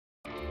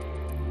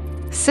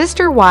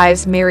Sister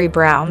Wives Meri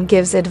Brown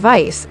gives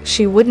advice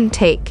she wouldn't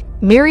take.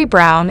 Meri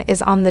Brown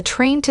is on the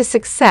train to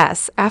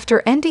success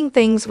after ending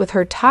things with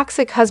her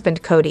toxic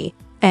husband Cody,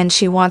 and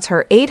she wants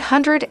her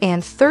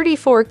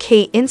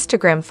 834K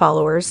Instagram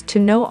followers to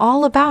know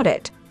all about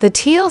it. The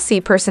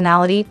TLC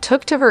personality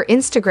took to her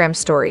Instagram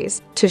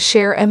stories to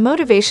share a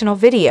motivational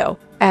video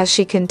as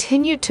she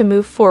continued to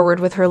move forward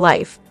with her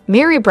life.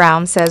 Meri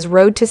Brown says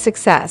road to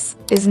success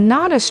is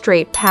not a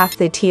straight path.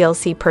 The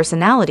TLC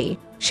personality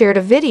shared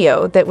a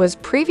video that was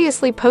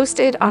previously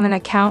posted on an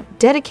account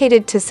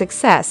dedicated to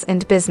success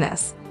and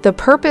business. The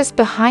purpose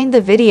behind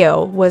the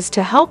video was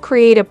to help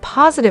create a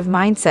positive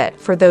mindset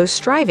for those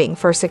striving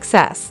for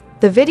success.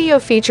 The video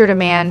featured a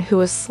man who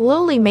was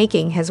slowly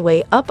making his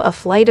way up a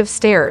flight of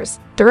stairs.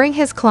 During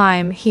his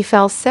climb, he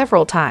fell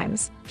several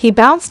times. He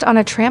bounced on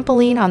a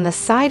trampoline on the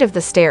side of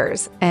the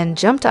stairs and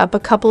jumped up a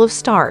couple of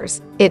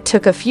stars. It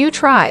took a few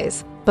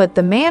tries, but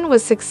the man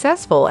was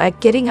successful at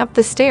getting up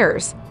the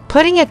stairs.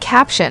 Putting a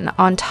caption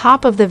on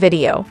top of the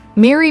video,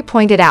 Meri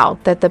pointed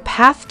out that the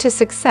path to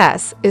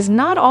success is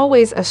not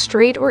always a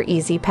straight or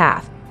easy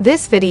path.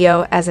 This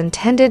video is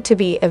intended to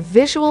be a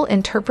visual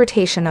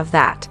interpretation of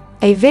that.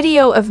 A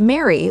video of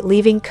Meri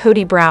leaving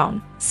Cody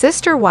Brown.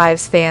 Sister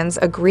Wives fans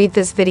agreed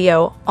this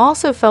video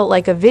also felt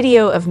like a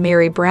video of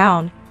Meri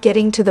Brown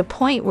getting to the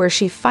point where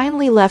she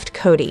finally left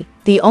Cody.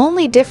 The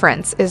only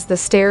difference is the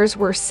stairs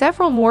were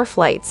several more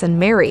flights and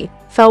Meri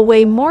fell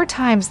way more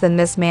times than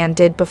this man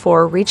did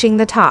before reaching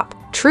the top.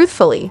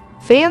 Truthfully,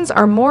 fans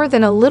are more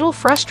than a little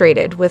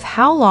frustrated with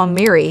how long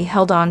Meri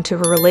held on to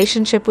her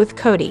relationship with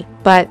Cody,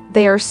 but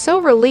they are so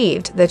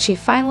relieved that she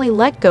finally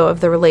let go of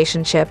the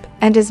relationship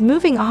and is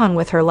moving on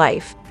with her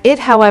life. It,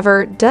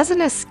 however,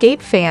 doesn't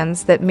escape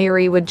fans that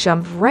Meri would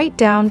jump right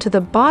down to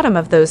the bottom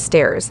of those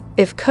stairs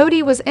if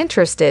Cody was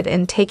interested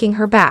in taking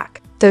her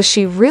back. Does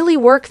she really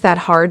work that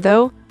hard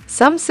though?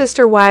 Some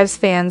Sister Wives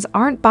fans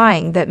aren't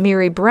buying that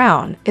Meri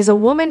Brown is a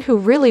woman who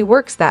really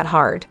works that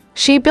hard.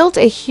 She built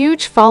a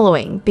huge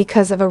following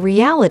because of a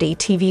reality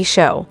TV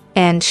show,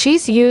 and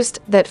she's used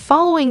that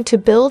following to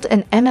build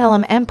an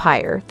MLM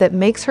empire that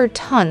makes her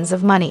tons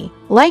of money.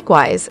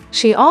 Likewise,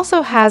 she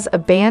also has a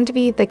band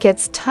that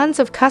gets tons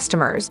of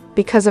customers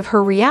because of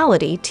her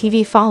reality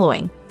TV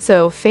following.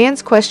 So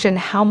fans question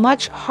how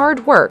much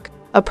hard work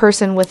a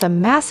person with a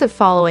massive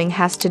following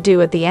has to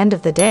do at the end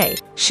of the day.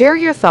 Share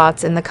your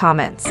thoughts in the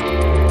comments.